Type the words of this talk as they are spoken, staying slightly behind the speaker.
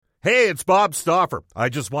Hey, it's Bob Stauffer. I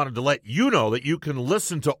just wanted to let you know that you can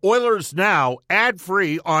listen to Oilers Now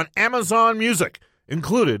ad-free on Amazon Music,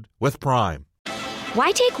 included with Prime.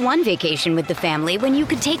 Why take one vacation with the family when you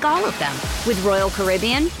could take all of them? With Royal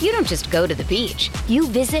Caribbean, you don't just go to the beach. You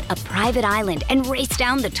visit a private island and race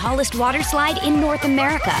down the tallest water slide in North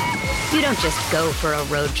America. You don't just go for a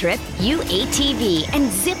road trip. You ATV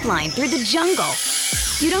and zip line through the jungle.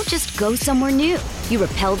 You don't just go somewhere new. You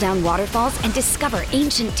rappel down waterfalls and discover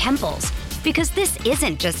ancient temples. Because this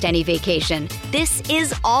isn't just any vacation. This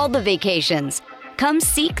is all the vacations. Come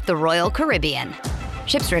seek the Royal Caribbean.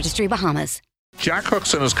 Ships Registry, Bahamas. Jack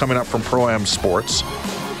Cookson is coming up from Pro-Am Sports.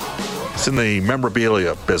 It's in the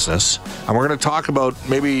memorabilia business. And we're going to talk about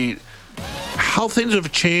maybe how things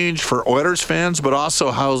have changed for Oilers fans, but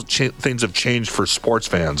also how things have changed for sports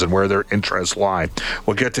fans and where their interests lie.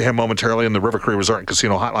 We'll get to him momentarily in the River Cree Resort and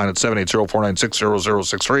Casino hotline at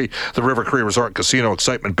 780-496-0063. The River Cree Resort and Casino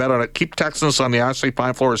excitement. Bet on it. Keep texting us on the Ashley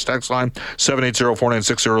Fine Floors text line,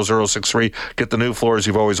 780-496-0063. Get the new floors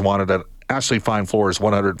you've always wanted at Ashley Fine Floors,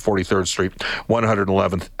 143rd Street,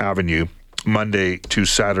 111th Avenue. Monday to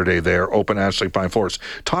Saturday there, open Ashley Fine Floors.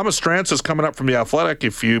 Thomas Strantz is coming up from The Athletic.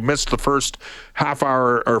 If you missed the first half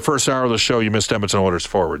hour or first hour of the show, you missed Edmonton Oilers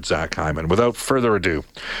forward Zach Hyman. Without further ado,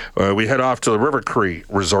 we head off to the River Cree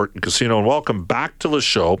Resort and Casino and welcome back to the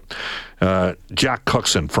show Jack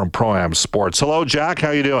Cookson from Pro-Am Sports. Hello, Jack. How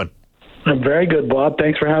you doing? I'm very good, Bob.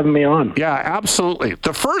 Thanks for having me on. Yeah, absolutely.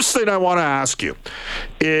 The first thing I want to ask you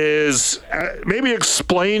is maybe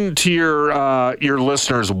explain to your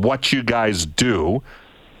listeners what you guys do,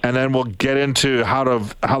 and then we'll get into how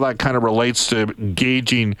that kind of relates to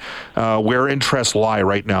gauging where interests lie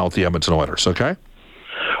right now with the Edmonton Oilers. Okay.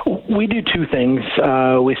 We do two things.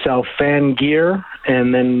 We sell fan gear,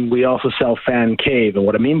 and then we also sell fan cave. And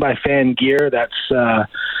what I mean by fan gear, that's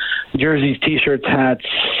jerseys, T-shirts, hats,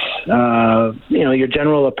 your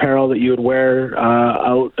general apparel that you would wear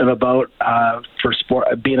out and about for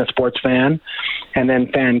being a sports fan. And then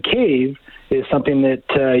fan cave is something that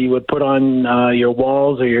you would put on your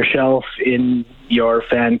walls or your shelf in your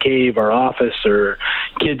fan cave or office or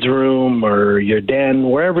kids' room or your den,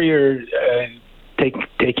 wherever you're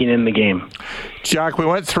taking in the game. Jack, we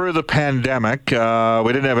went through the pandemic.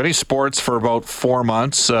 We didn't have any sports for about 4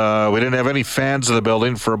 months. We didn't have any fans in the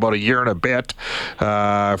building for about a year and a bit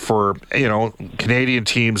for Canadian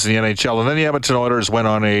teams in the NHL. And then the Edmonton Oilers went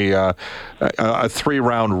on a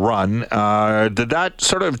 3-round run. Did that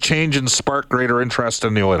sort of change and spark greater interest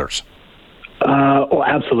in the Oilers?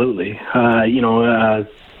 Absolutely.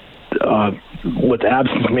 With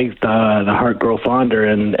absence makes the heart grow fonder,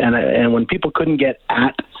 and when people couldn't get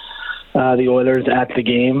at the Oilers at the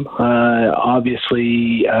game,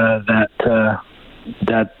 obviously that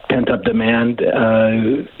pent-up demand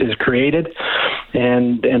is created,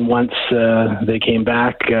 and once they came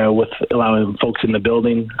back with allowing folks in the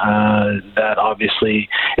building, that obviously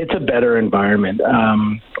it's a better environment.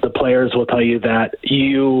 The players will tell you that.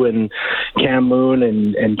 You and Cam Moon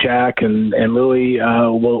and Jack and Louis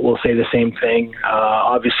will say the same thing.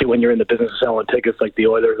 Obviously, when you're in the business of selling tickets like the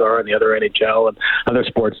Oilers are and the other NHL and other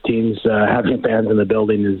sports teams, having fans in the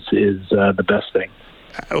building is the best thing.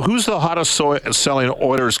 Who's the hottest selling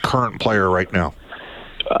Oilers current player right now?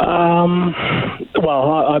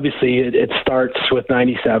 Well, obviously it starts with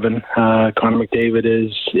 97. Connor McDavid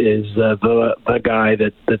is the guy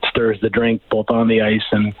that stirs the drink both on the ice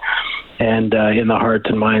and in the hearts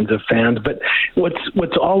and minds of fans. But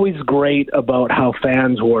what's always great about how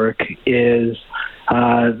fans work is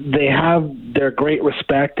they have their great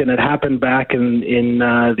respect, and it happened back in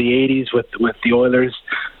the 80s with the Oilers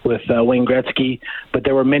with Wayne Gretzky. But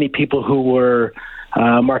there were many people who were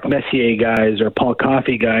Mark Messier guys or Paul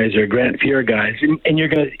Coffey guys or Grant Fuhr guys, and you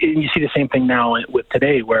see the same thing now with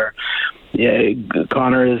today, where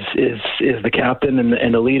Connor is the captain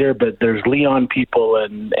and the leader, but there's Leon people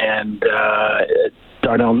and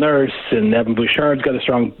Darnell Nurse and Evan Bouchard's got a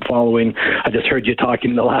strong following. I just heard you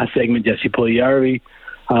talking in the last segment, Jesse Puljujarvi.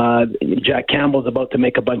 Jack Campbell's about to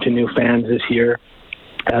make a bunch of new fans this year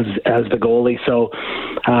as the goalie. So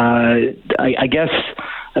I guess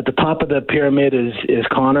at the top of the pyramid is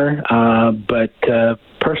Connor, but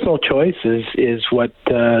personal choice is what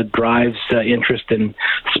drives interest in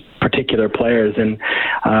particular players. And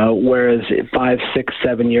whereas 5, 6,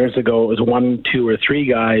 7 years ago it was 1, 2, or 3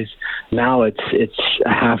 guys, now it's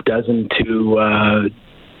a half dozen to a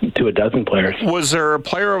dozen players. Was there a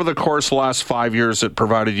player over the course of the last 5 years that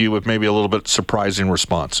provided you with maybe a little bit surprising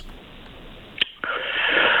response?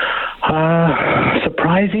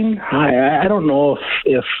 Surprising? I don't know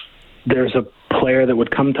if there's a player that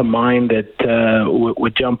would come to mind that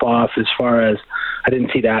would jump off as far as I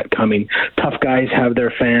didn't see that coming. Tough guys have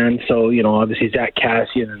their fans, so obviously Zach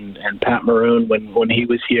Cassian and Pat Maroon when he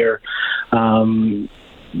was here.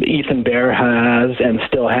 Ethan Bear has and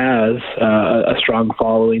still has a strong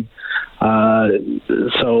following.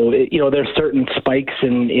 So there's certain spikes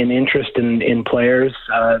in interest in players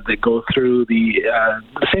that go through the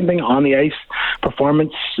same thing on the ice.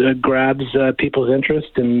 Performance grabs people's interest,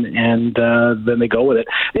 and then they go with it.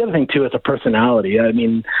 The other thing too is a personality. I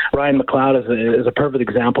mean, Ryan McLeod is a perfect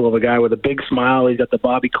example of a guy with a big smile. He's got the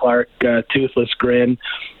Bobby Clark toothless grin,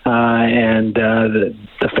 and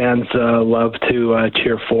the fans love to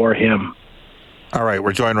cheer for him. All right,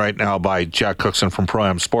 we're joined right now by Jack Cookson from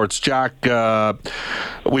Pro-Am Sports. Jack,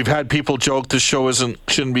 we've had people joke this show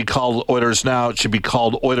shouldn't be called Oilers Now, it should be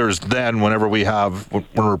called Oilers Then whenever when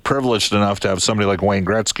we're privileged enough to have somebody like Wayne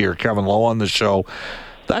Gretzky or Kevin Lowe on the show.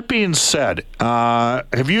 That being said,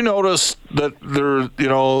 have you noticed that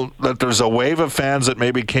there's a wave of fans that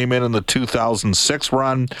maybe came in the 2006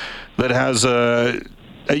 run that has a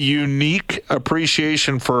unique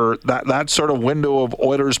appreciation for that sort of window of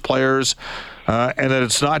Oilers players, and that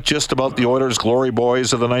it's not just about the Oilers glory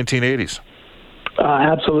boys of the 1980s?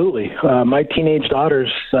 Absolutely. My teenage daughters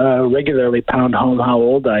regularly pound home how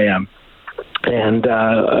old I am. And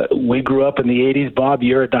we grew up in the 80s. Bob,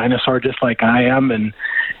 you're a dinosaur just like I am,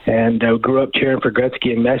 and grew up cheering for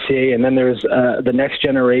Gretzky and Messier. And then there's the next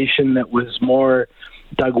generation that was more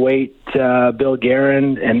Doug Waite, Bill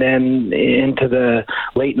Guerin, and then into the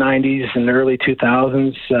late 90s and early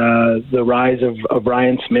 2000s, the rise of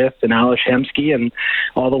Ryan Smith and Ales Hemsky, and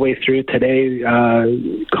all the way through today,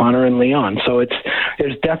 Connor and Leon. So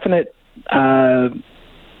there's definite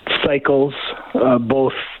cycles,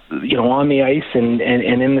 both on the ice and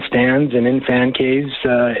in the stands and in fan caves,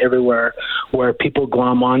 everywhere, where people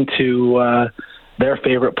glom onto their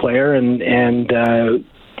favorite player and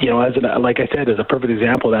like I said, as a perfect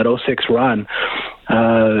example, that 2006 run,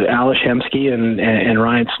 Ales Hemsky and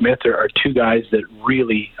Ryan Smith are two guys that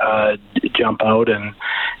really jump out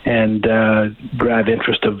and grab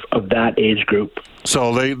interest of that age group.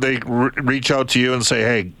 So they reach out to you and say,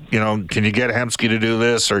 hey, can you get Hemsky to do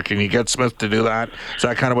this, or can you get Smith to do that? Is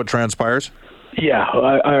that kind of what transpires? Yeah,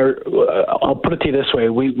 I'll put it to you this way.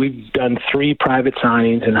 We've done 3 private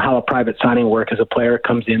signings, and how a private signing works is a player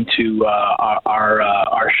comes into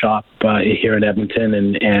our shop here in Edmonton,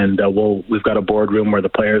 and we've got a boardroom where the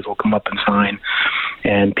players will come up and sign,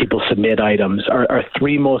 and people submit items. Our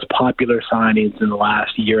 3 most popular signings in the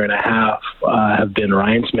last year and a half have been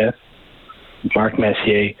Ryan Smith, Mark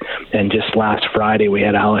Messier, and just last Friday we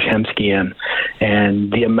had Ales Hemsky in,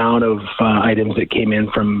 and the amount of items that came in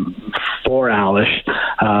for Ales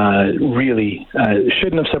really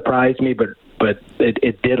shouldn't have surprised me, but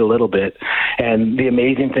it did a little bit. And the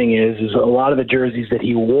amazing thing is a lot of the jerseys that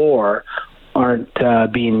he wore aren't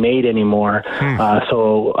being made anymore.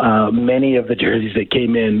 So many of the jerseys that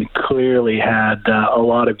came in clearly had a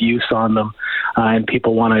lot of use on them, and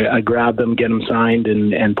people want to grab them, get them signed,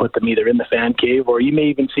 and put them either in the fan cave, or you may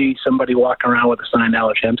even see somebody walking around with a signed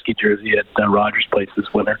Ales Hemsky jersey at Rogers Place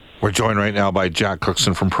this winter. We're joined right now by Jack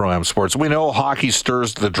Cookson from Pro-Am Sports. We know hockey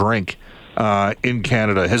stirs the drink in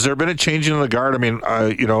Canada. Has there been a change in the guard? I mean,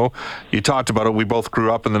 you talked about it. We both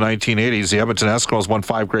grew up in the 1980s. The Edmonton Eskimos won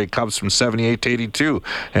 5 Grey Cups from 78 to 82.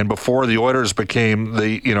 And before the Oilers became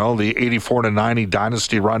the 84 to 90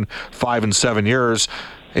 dynasty run, 5 and 7 years,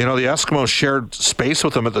 the Eskimos shared space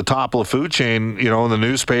with them at the top of the food chain, in the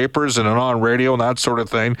newspapers and on radio and that sort of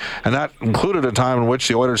thing. And that included a time in which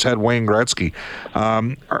the Oilers had Wayne Gretzky.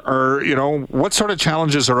 What sort of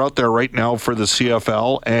challenges are out there right now for the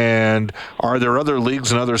CFL? And are there other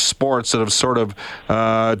leagues and other sports that have sort of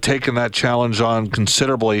taken that challenge on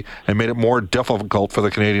considerably and made it more difficult for the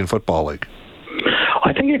Canadian Football League?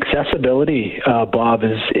 I think accessibility, Bob,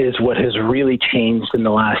 is what has really changed in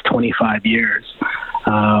the last 25 years.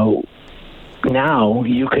 Now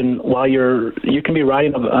you can be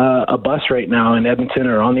riding a bus right now in Edmonton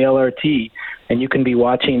or on the LRT, and you can be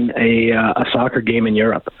watching a soccer game in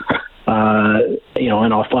Europe. And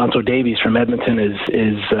Alphonso Davies from Edmonton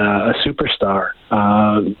is a superstar.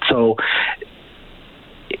 So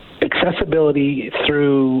accessibility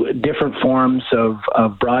through different forms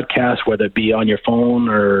of broadcast, whether it be on your phone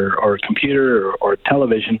or computer or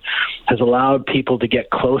television, has allowed people to get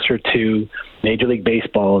closer to Major League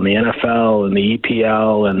Baseball and the NFL and the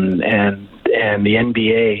EPL and the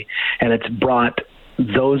NBA, and it's brought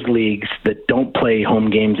those leagues that don't play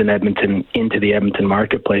home games in Edmonton into the Edmonton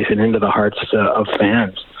marketplace and into the hearts of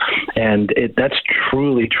fans, and that's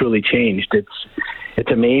truly changed. It's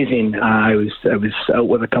amazing. I was out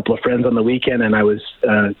with a couple of friends on the weekend, and I was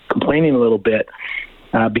complaining a little bit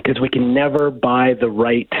because we can never buy the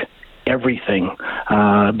right everything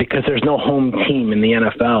because there's no home team in the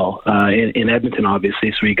NFL in Edmonton,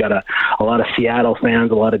 obviously. So you got a lot of Seattle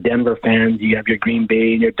fans, a lot of Denver fans. You have your Green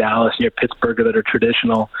Bay and your Dallas and your Pittsburgh that are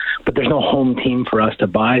traditional, but there's no home team for us to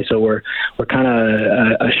buy. So we're kind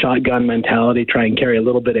of a shotgun mentality, try and carry a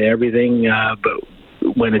little bit of everything.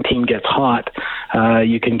 But when a team gets hot,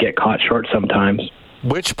 you can get caught short sometimes.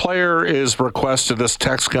 Which player is requested? This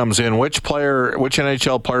text comes in. Which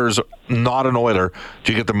NHL player is not an Oiler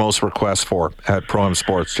do you get the most requests for at Pro-Am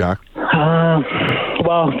Sports, Jack?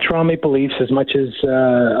 Well, Toronto Maple Leafs, as much as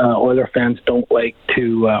Oiler fans don't like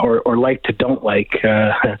to, or like to don't like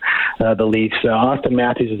the Leafs, Austin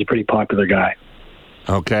Matthews is a pretty popular guy.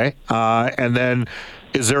 Okay. And then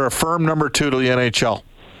is there a firm number 2 to the NHL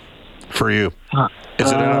for you?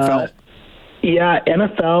 Is it NFL? Yeah,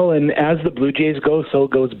 NFL, and as the Blue Jays go, so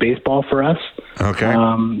goes baseball for us. Okay.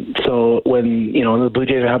 So when the Blue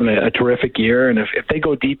Jays are having a terrific year, and if they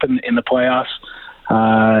go deep in the playoffs,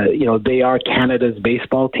 they are Canada's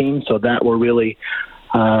baseball team, so that will really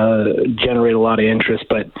generate a lot of interest.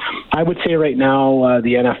 But I would say right now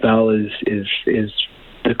the NFL is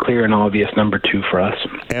the clear and obvious number 2 for us.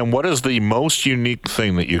 And what is the most unique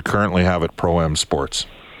thing that you currently have at Pro-Am Sports?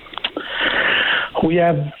 We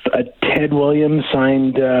have a Ted Williams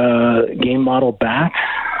signed game model bat.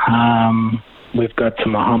 We've got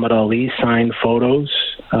some Muhammad Ali signed photos.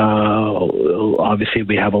 Obviously,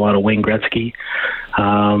 we have a lot of Wayne Gretzky.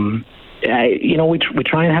 We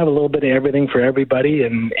try and have a little bit of everything for everybody,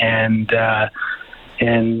 and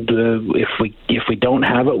if we don't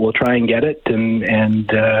have it, we'll try and get it.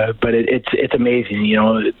 But it's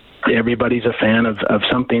amazing, Everybody's a fan of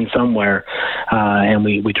something somewhere, and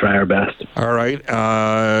we try our best. All right.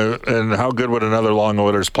 And how good would another long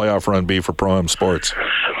Oilers playoff run be for Pro-Am Sports?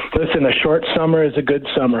 Listen, a short summer is a good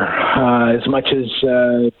summer. As much as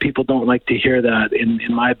people don't like to hear that in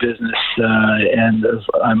my business, and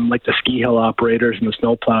I'm like the ski hill operators and the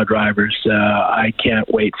snowplow drivers, I can't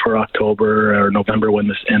wait for October or November when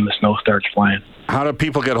the snow starts flying. How do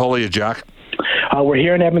people get hold of you, Jack? We're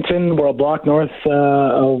here in Edmonton. We're a block north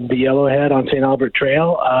of the Yellowhead on St. Albert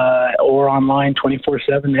Trail, or online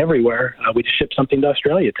 24/7 everywhere. We just shipped something to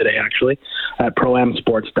Australia today, actually, at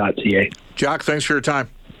proamsports.ca. Jack, thanks for your time.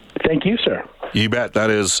 Thank you, sir. You bet. That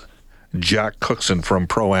is Jack Cookson from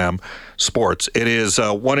Pro-Am Sports. It is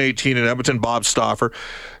 1:18 in Edmonton. Bob Stauffer,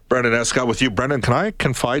 Brendan Escott with you. Brendan, can I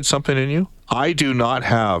confide something in you? I do not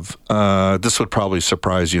have, this would probably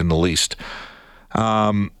surprise you in the least,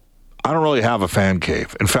 I don't really have a fan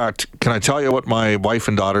cave. In fact, can I tell you what my wife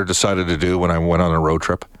and daughter decided to do when I went on a road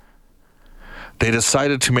trip? They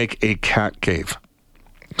decided to make a cat cave.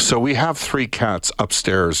 So we have 3 cats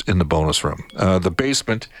upstairs in the bonus room. The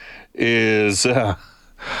basement is that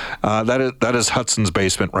is Hudson's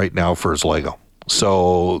basement right now for his Lego.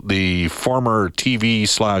 So the former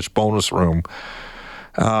TV/bonus room,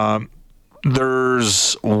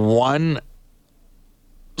 there's one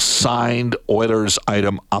signed Oilers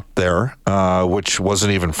item up there, which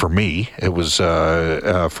wasn't even for me. It was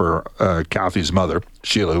for Kathy's mother,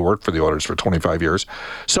 Sheila, who worked for the Oilers for 25 years.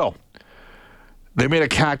 So they made a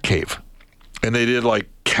cat cave, and they did like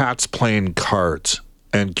cats playing cards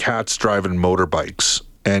and cats driving motorbikes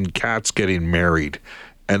and cats getting married,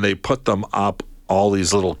 and they put them up all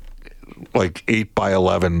these little like 8 by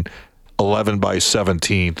 11, 11 by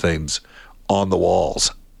 17 things on the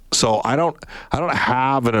walls. So I don't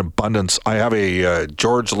have an abundance. I have a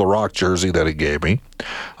George Laraque jersey that he gave me.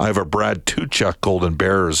 I have a Brad Tuchuk Golden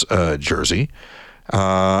Bears jersey.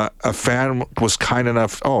 A fan was kind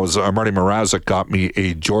enough. Marty Mrazek got me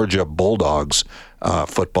a Georgia Bulldogs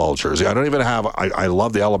football jersey. I don't even have. I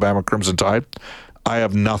love the Alabama Crimson Tide. I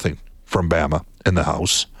have nothing from Bama in the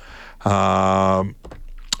house. I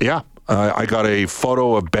got a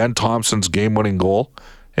photo of Ben Thompson's game-winning goal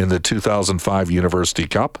in the 2005 University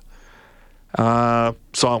Cup.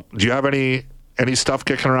 So do you have any stuff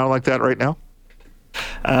kicking around like that right now?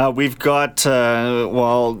 We've got,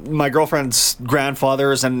 my girlfriend's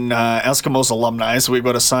grandfather is an Eskimos alumni, so we've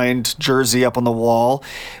got a signed jersey up on the wall.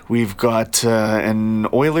 We've got an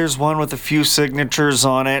Oilers one with a few signatures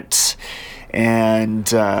on it.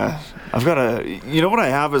 And I've got what I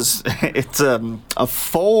have is it's a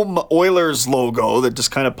foam Oilers logo that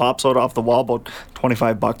just kind of pops out off the wall, about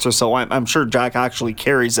 $25 or so. I'm sure Jack actually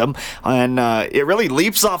carries them, and it really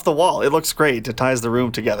leaps off the wall. It looks great. It ties the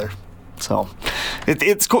room together. So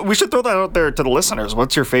it's cool. We should throw that out there to the listeners.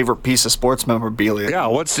 What's your favorite piece of sports memorabilia? Yeah,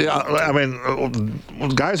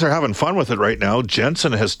 guys are having fun with it right now.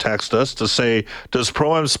 Jensen has texted us to say, does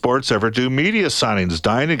Pro-Am Sports ever do media signings?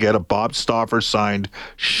 Dying to get a Bob Stauffer signed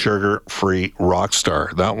sugar-free rock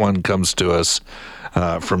star. That one comes to us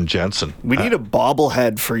from Jensen. We need a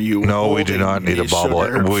bobblehead for you. No, we do not need a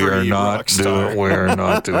bobblehead. We are not doing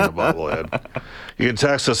a bobblehead. You can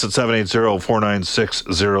text us at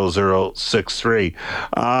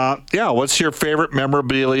 780-496-0063. What's your favorite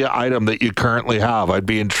memorabilia item that you currently have? I'd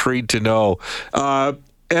be intrigued to know. And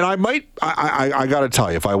I got to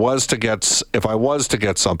tell you, if I was to get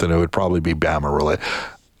something, it would probably be Bama related.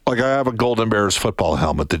 Like I have a Golden Bears football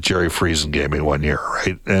helmet that Jerry Friesen gave me one year,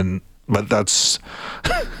 right? But that's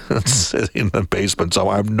in the basement, so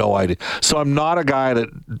I have no idea. So I'm not a guy that,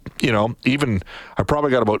 I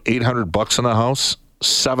probably got about $800 in the house.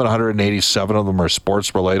 787 of them are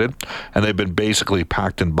sports related, and they've been basically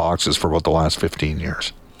packed in boxes for about the last 15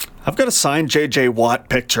 years. I've got a signed J.J. Watt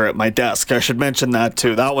picture at my desk. I should mention that,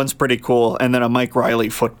 too. That one's pretty cool. And then a Mike Riley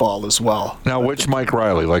football as well. Now, which Mike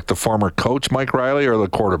Riley? Like the former coach Mike Riley or the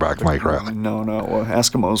quarterback Mike Riley? No.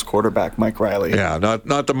 Eskimos quarterback Mike Riley. Yeah,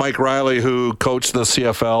 not the Mike Riley who coached the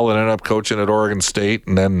CFL and ended up coaching at Oregon State.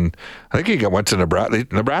 And then I think he went to Nebraska.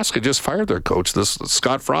 Nebraska just fired their coach,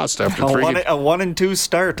 Scott Frost, after a 1-2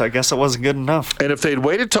 start. I guess it wasn't good enough. And if they'd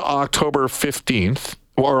waited to October 15th,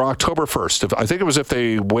 or October 1st. If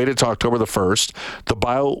they waited to October the 1st, the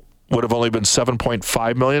buyout would have only been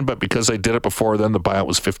 $7.5 million, but because they did it before then, the buyout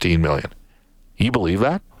was $15 million. You believe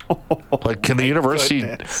that? Like, can the university,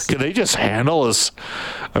 can they just handle this?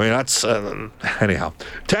 I mean, that's, anyhow.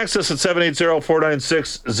 Text us at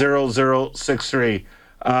 780-496-0063.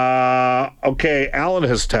 Okay, Alan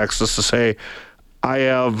has texted us to say, I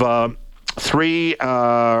have 3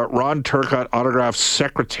 Ron Turcotte autographed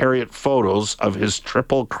Secretariat photos of his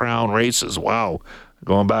Triple Crown races. Wow.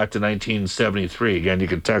 Going back to 1973. Again, you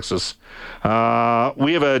can text us.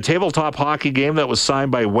 We have a tabletop hockey game that was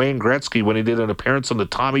signed by Wayne Gretzky when he did an appearance on the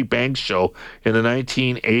Tommy Banks show in the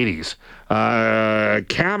 1980s.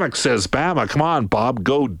 Kamek says, Bama, come on, Bob,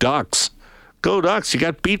 go Ducks. Go Ducks. You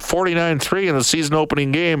got beat 49-3 in the season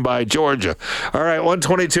opening game by Georgia. All right,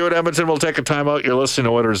 122 at Edmonton. We'll take a timeout. You're listening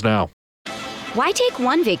to Oilers Now. Why take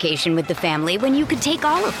one vacation with the family when you could take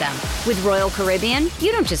all of them? With Royal Caribbean,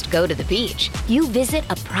 you don't just go to the beach. You visit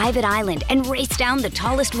a private island and race down the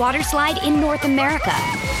tallest water slide in North America.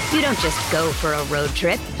 You don't just go for a road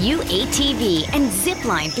trip. You ATV and zip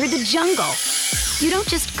line through the jungle. You don't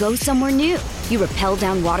just go somewhere new. You rappel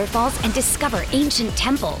down waterfalls and discover ancient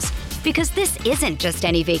temples. Because this isn't just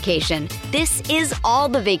any vacation. This is all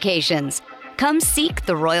the vacations. Come seek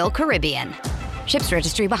the Royal Caribbean. Ships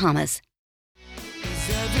Registry, Bahamas.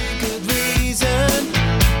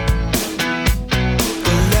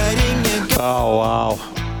 Oh, wow.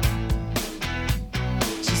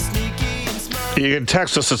 You can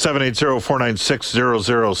text us at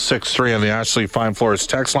 780-496-0063 on the Ashley Fine Floors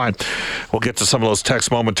text line. We'll get to some of those texts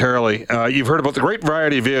momentarily. You've heard about the great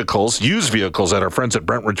variety of vehicles, used vehicles, that our friends at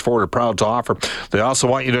Brentridge Ford are proud to offer. They also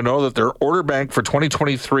want you to know that their order bank for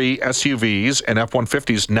 2023 SUVs and F-150s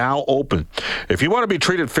is now open. If you want to be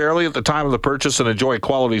treated fairly at the time of the purchase and enjoy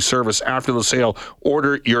quality service after the sale,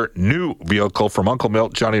 order your new vehicle from Uncle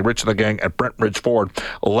Milt, Johnny Rich, and the gang at Brentridge Ford.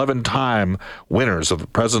 11-time winners of the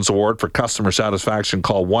President's Award for Customer Satisfaction.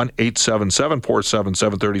 Call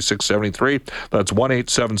 1-877-477-3673. That's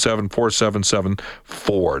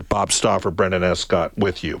 1-877-477-FORD. Bob Stauffer, Brendan Escott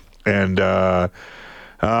with you. And I'm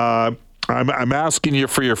asking you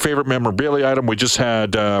for your favorite memorabilia item. We just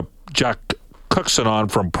had Jack Cookson on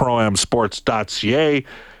from proamsports.ca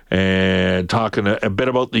and talking a bit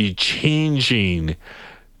about the changing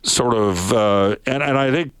sort of, and I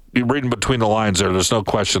think reading between the lines there's no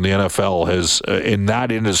question the NFL has, in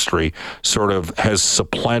that industry, sort of has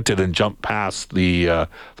supplanted and jumped past the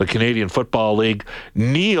Canadian Football League.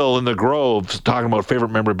 Neil in the Grove, talking about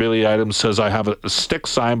favorite memorabilia items, says, I have a stick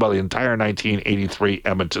signed by the entire 1983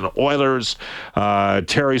 Edmonton Oilers.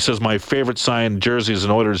 Terry says, my favorite signed jersey is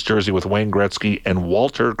an Oilers jersey with Wayne Gretzky and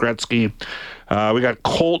Walter Gretzky. We got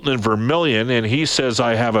Colton in Vermilion, and he says,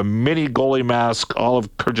 I have a mini goalie mask, all of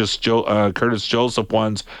Curtis Joseph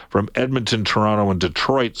ones from Edmonton, Toronto, and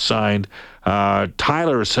Detroit signed.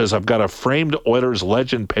 Tyler says, I've got a framed Oilers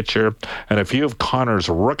legend picture and a few of Connor's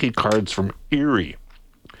rookie cards from Erie.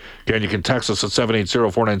 Again, you can text us at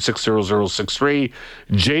 780-496-0063.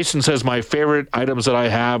 Jason says, my favorite items that I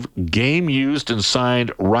have, game used and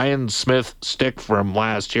signed Ryan Smith stick from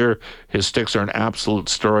last year. His sticks are an absolute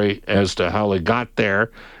story as to how they got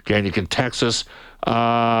there. Again, you can text us.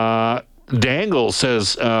 Dangle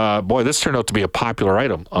says, boy, this turned out to be a popular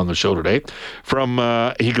item on the show today.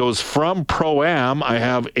 He goes, from Pro-Am, I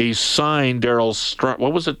have a signed Daryl Strutt.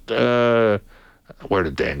 What was it? Where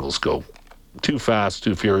did Dangles go? Too fast,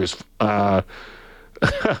 too furious.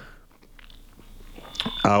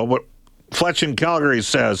 What Fletch in Calgary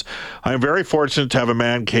says, I'm very fortunate to have a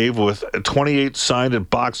man cave with 28 signed and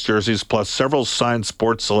boxed jerseys plus several signed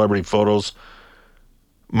sports celebrity photos.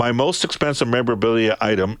 My most expensive memorabilia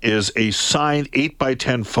item is a signed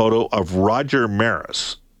 8x10 photo of Roger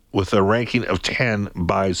Maris with a ranking of 10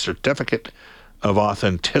 by Certificate of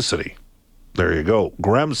Authenticity. There you go.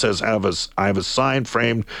 Graham says, I have a signed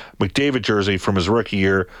framed McDavid jersey from his rookie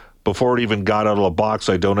year. Before it even got out of the box,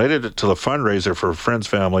 I donated it to the fundraiser for a friend's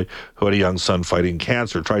family who had a young son fighting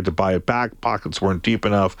cancer. Tried to buy it back. Pockets weren't deep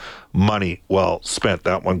enough. Money well spent.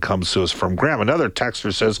 That one comes to us from Graham. Another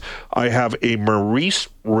texter says, I have a Maurice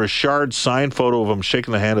Richard signed photo of him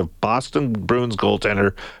shaking the hand of Boston Bruins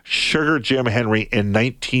goaltender Sugar Jim Henry in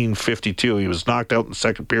 1952. He was knocked out in the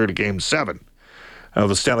second period of Game 7 of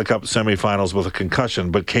the Stanley Cup semifinals with a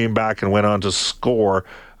concussion, but came back and went on to score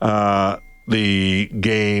the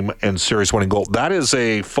game and series winning goal. That is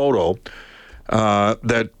a photo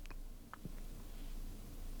that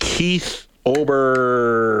Keith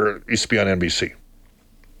Ober used to be on NBC.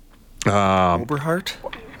 Oberhart?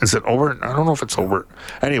 Is it Ober? I don't know if it's Ober.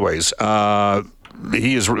 Anyways,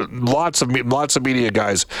 he is lots of media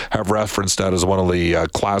guys have referenced that as one of the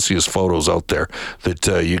classiest photos out there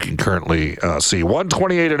that you can currently see.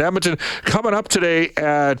 128 in Edmonton coming up today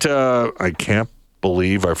at I can't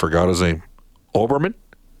believe I forgot his name. Oberman?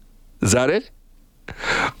 Is that it?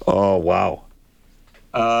 Oh, wow.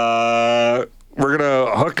 We're going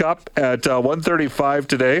to hook up at 1:35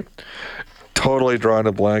 today. Totally drawing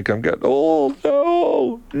a blank. I'm getting, no,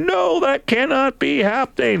 that cannot be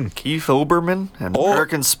happening. Keith Olbermann,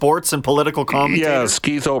 American sports and political commentator. Yes,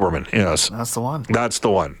 Keith Olbermann, yes. That's the one. That's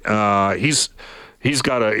the one. He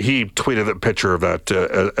tweeted a picture of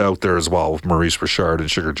that out there as well with Maurice Richard and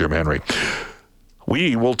Sugar Jim Henry.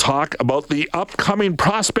 We will talk about the upcoming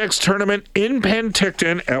Prospects Tournament in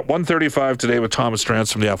Penticton at 1:35 today with Thomas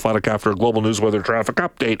Drance from The Athletic after a Global News Weather Traffic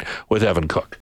Update with Evan Cook.